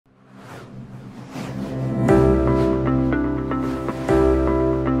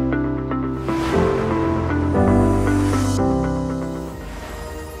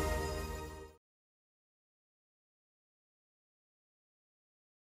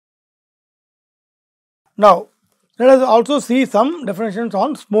Now, let us also see some definitions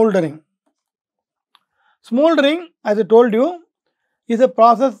on smoldering. Smoldering, as I told you, is a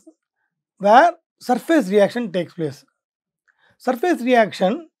process where surface reaction takes place. Surface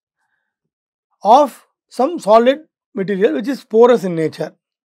reaction of some solid material which is porous in nature,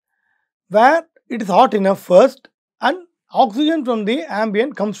 where it is hot enough first and oxygen from the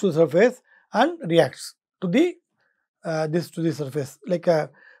ambient comes to the surface and reacts to the surface. Like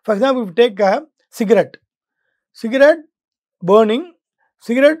for example, if you take a cigarette burning,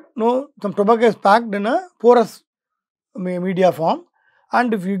 some tobacco is packed in a porous media form,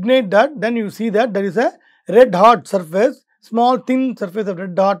 and if you ignite that, then you see that there is a red hot surface, small thin surface of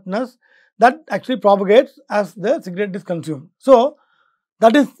red hotness that actually propagates as the cigarette is consumed. So,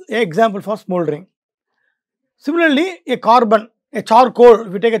 that is an example for smoldering. Similarly, a charcoal,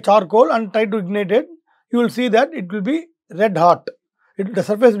 if you take a charcoal and try to ignite it, you will see that it will be red hot. The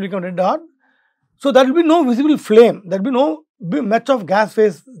surface will become red hot. So, there will be no visible flame, there will be no much of gas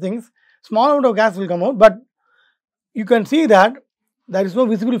phase things, small amount of gas will come out, but you can see that there is no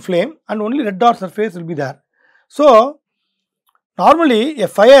visible flame and only red hot surface will be there. So, normally a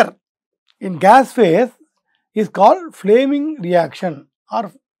fire in gas phase is called flaming reaction,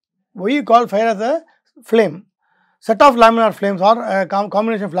 or why you call fire as a flame, set of laminar flames or a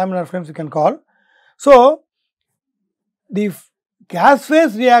combination of laminar flames you can call. So, the gas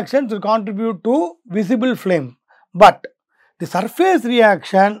phase reactions will contribute to visible flame, but the surface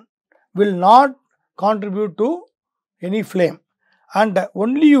reaction will not contribute to any flame, and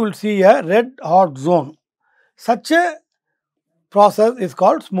only you will see a red hot zone. Such a process is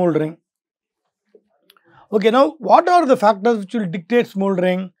called smoldering. Okay, now what are the factors which will dictate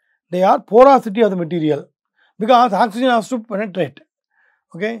smoldering? They are porosity of the material, because oxygen has to penetrate.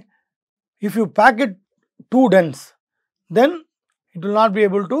 Okay, if you pack it too dense, then it will not be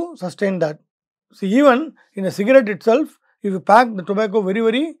able to sustain that. See, even in a cigarette itself, if you pack the tobacco very,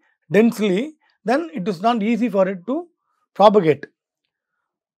 very densely, then it is not easy for it to propagate.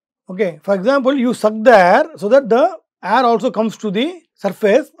 Okay, for example, you suck the air so that the air also comes to the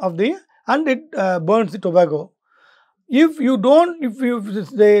surface of the and it burns the tobacco. If you don't, if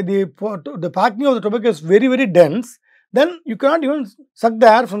the packing of the tobacco is very, very dense, then you cannot even suck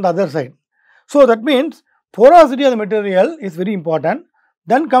the air from the other side. So, that means porosity of the material is very important.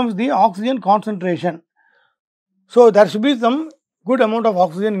 Then comes the oxygen concentration. So, there should be some good amount of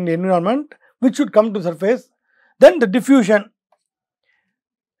oxygen in the environment which should come to surface. Then the diffusion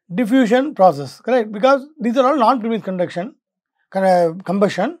process, correct, because these are all non-premix combustion.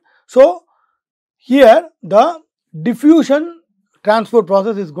 So, here the diffusion transport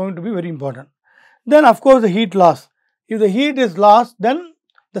process is going to be very important. Then of course, the heat loss. If the heat is lost, then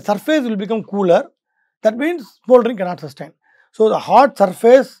the surface will become cooler. That means smoldering cannot sustain. So, the hot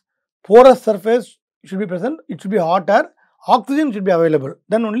surface, porous surface should be present, it should be hotter, oxygen should be available,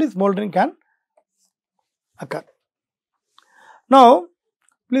 then only smoldering can occur. Now,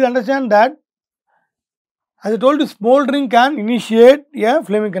 please understand that, as I told you, smoldering can initiate a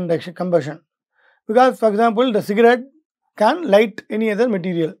flaming combustion, because for example, the cigarette can light any other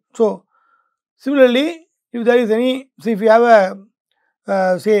material. So, similarly, if there is any, see, if you have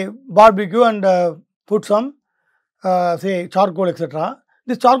a say barbecue and put some say charcoal, etc.,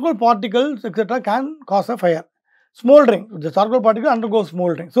 these charcoal particles, etc., can cause a fire. Smoldering, the charcoal particle undergoes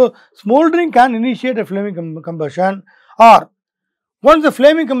smoldering. So, smoldering can initiate a flaming combustion, or once the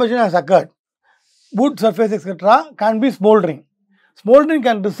flaming combustion has occurred, wood surface, etc., can be smoldering. Smoldering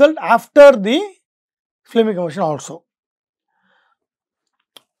can result after the flaming combustion also.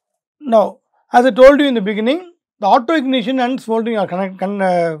 Now, as I told you in the beginning, the auto ignition and smoldering are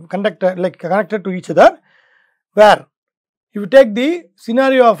connected to each other, where if you take the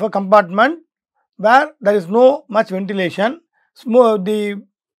scenario of a compartment where there is no much ventilation, the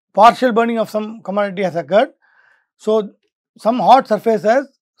partial burning of some commodity has occurred. So, some hot surface has,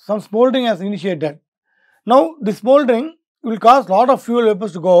 some smoldering has initiated. Now, the smoldering will cause lot of fuel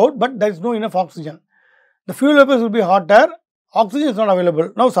vapors to go out, but there is no enough oxygen. The fuel vapors will be hotter, oxygen is not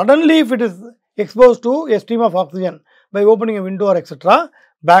available. Now, suddenly if it is exposed to a stream of oxygen by opening a window or etc.,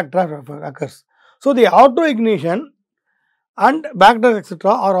 backdraft occurs. So, the auto ignition and backdraft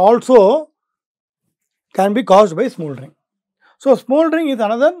etc. are also can be caused by smoldering. So, smoldering is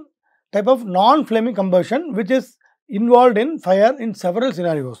another type of non-flaming combustion which is involved in fire in several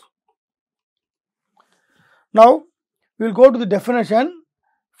scenarios. Now, we will go to the definition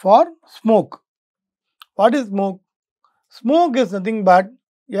for smoke. What is smoke? Smoke is nothing but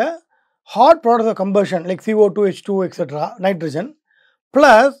a hot product of combustion like CO2, H2, etc., nitrogen,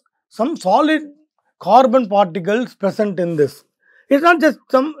 plus some solid carbon particles present in this. It's not just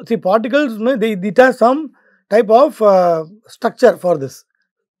some, see, particles, it has some type of structure for this.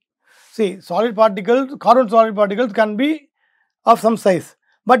 See, solid particles, carbon solid particles can be of some size,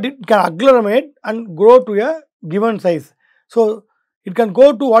 but it can agglomerate and grow to a given size. So, it can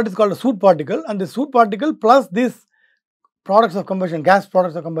go to what is called a soot particle, and the soot particle plus these products of combustion, gas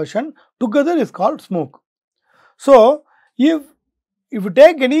products of combustion together is called smoke. So, if you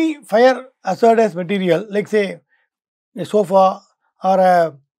take any fire hazardous material, like say a sofa or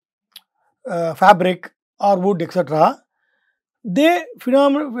a fabric or wood, etc., they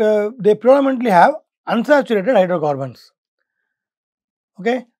predominantly have unsaturated hydrocarbons.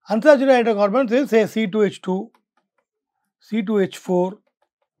 Okay, unsaturated hydrocarbons is say C2H2, C2H4,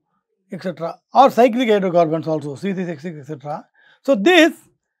 etc., or cyclic hydrocarbons also, C6H6, etc. So, this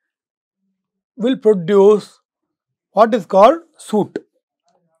will produce what is called soot.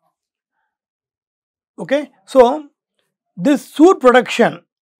 Okay, so this soot production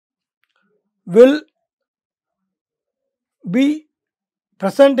will be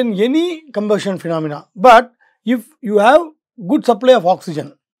present in any combustion phenomena, but if you have good supply of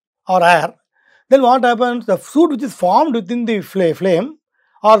oxygen or air, then what happens? The soot which is formed within the flame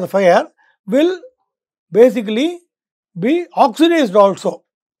or the fire will basically be oxidized also.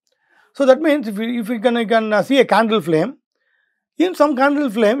 So, that means if you can see a candle flame, in some candle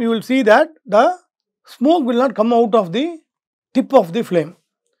flame you will see that the smoke will not come out of the tip of the flame.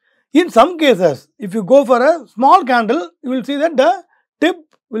 In some cases, if you go for a small candle, you will see that the tip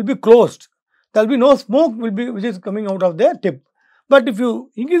will be closed. There will be no smoke which is coming out of the tip. But if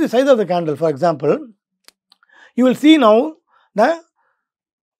you increase the size of the candle, for example, you will see now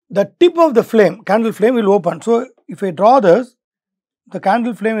the tip of the flame, candle flame will open. So, if I draw this, the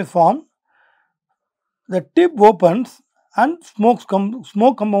candle flame is formed, the tip opens and smoke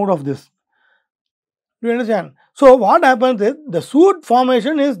come out of this. Do you understand? So, what happens is the soot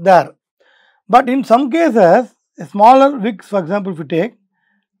formation is there, but in some cases, a smaller wicks, for example, if you take,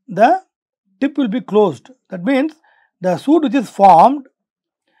 the tip will be closed. That means the soot which is formed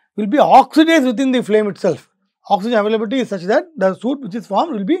will be oxidized within the flame itself. Oxygen availability is such that the soot which is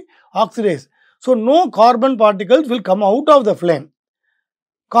formed will be oxidized. So, no carbon particles will come out of the flame,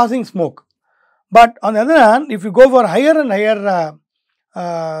 causing smoke. But on the other hand, if you go for higher and higher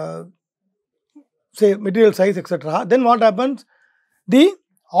say material size, etc., then what happens? The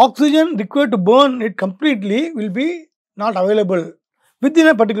oxygen required to burn it completely will be not available within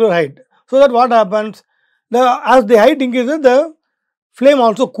a particular height. So, that what happens? As the height increases, the flame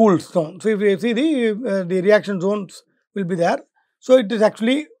also cools down. So, if you see the reaction zones will be there. So, it is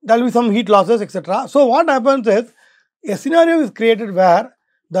actually, there will be some heat losses, etc. So, what happens is a scenario is created where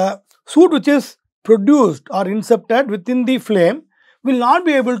the soot which is produced or incepted within the flame will not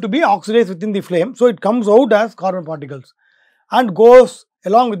be able to be oxidized within the flame. So, it comes out as carbon particles and goes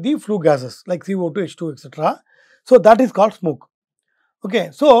along with the flue gases like CO2, H2, etc. So, that is called smoke. Okay.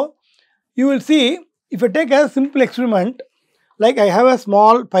 So, you will see, if I take a simple experiment, like I have a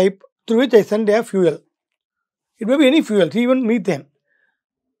small pipe through which I send a fuel. It may be any fuel, even methane.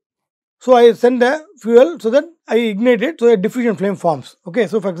 So, I send a fuel so that I ignite it, so a diffusion flame forms. Okay.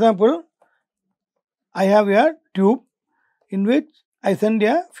 So, for example, I have a tube in which I send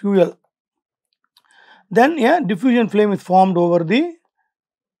a fuel. Then a diffusion flame is formed over the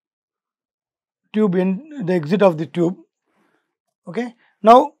tube in the exit of the tube. Okay.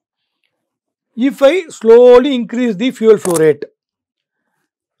 Now, if I slowly increase the fuel flow rate,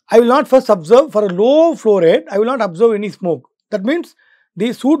 I will not first observe, for a low flow rate, I will not observe any smoke. That means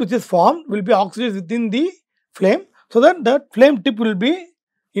the soot which is formed will be oxidized within the flame, so that the flame tip will be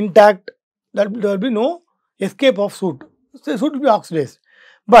intact, there will be no escape of soot. So, soot will be oxidized.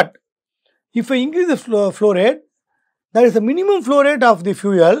 But if I increase the flow rate, there is a minimum flow rate of the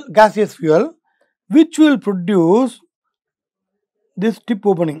fuel, gaseous fuel, which will produce this tip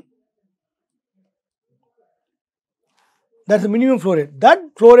opening. That is the minimum flow rate. That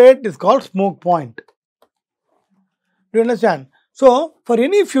flow rate is called smoke point. Do you understand? So, for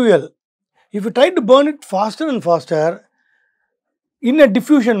any fuel, if you try to burn it faster and faster in a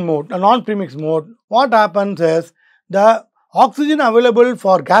diffusion mode, a non-premix mode, what happens is the oxygen available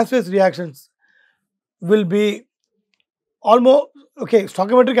for gas-phase reactions will be almost, okay,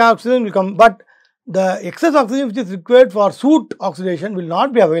 stoichiometric oxygen will come, but the excess oxygen which is required for soot oxidation will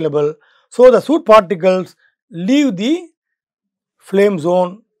not be available. So, the soot particles leave the flame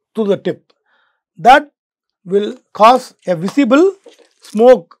zone to the tip. That will cause a visible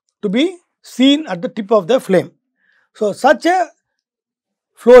smoke to be seen at the tip of the flame. So, such a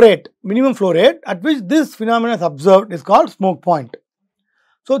flow rate, minimum flow rate at which this phenomenon is observed is called smoke point.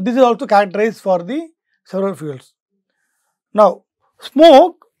 So, this is also characterized for the several fuels. Now,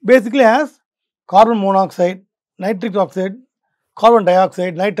 Smoke basically has carbon monoxide, nitric oxide, carbon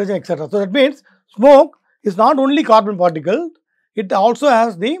dioxide, nitrogen, etc. So that means smoke is not only carbon particles, it also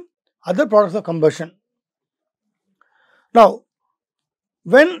has the other products of combustion. Now,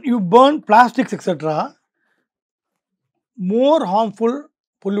 when you burn plastics, etc., more harmful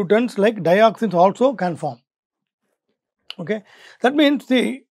pollutants like dioxins also can form. Okay, that means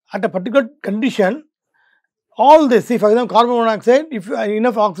see, at a particular condition, all this, see, for example, carbon monoxide, if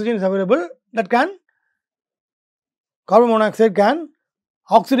enough oxygen is available, that can, carbon monoxide can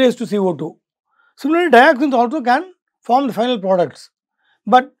oxidize to CO2. Similarly, dioxins also can form the final products.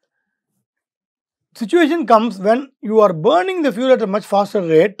 But situation comes when you are burning the fuel at a much faster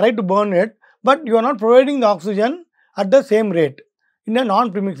rate, try to burn it, but you are not providing the oxygen at the same rate in a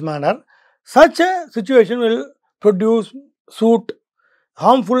non-premix manner. Such a situation will produce soot,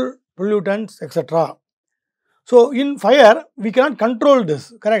 harmful pollutants, etc. So, in fire, we cannot control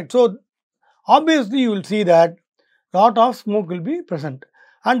this, correct? So, obviously, you will see that lot of smoke will be present,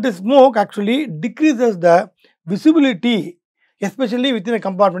 and the smoke actually decreases the visibility, especially within a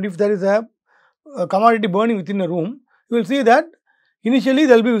compartment. If there is a commodity burning within a room, you will see that initially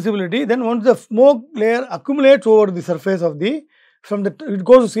there will be visibility, then once the smoke layer accumulates over the surface of the, from the, it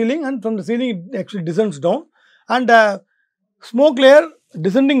goes to ceiling, and from the ceiling it actually descends down, and smoke layer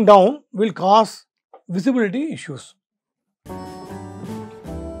descending down will cause visibility issues.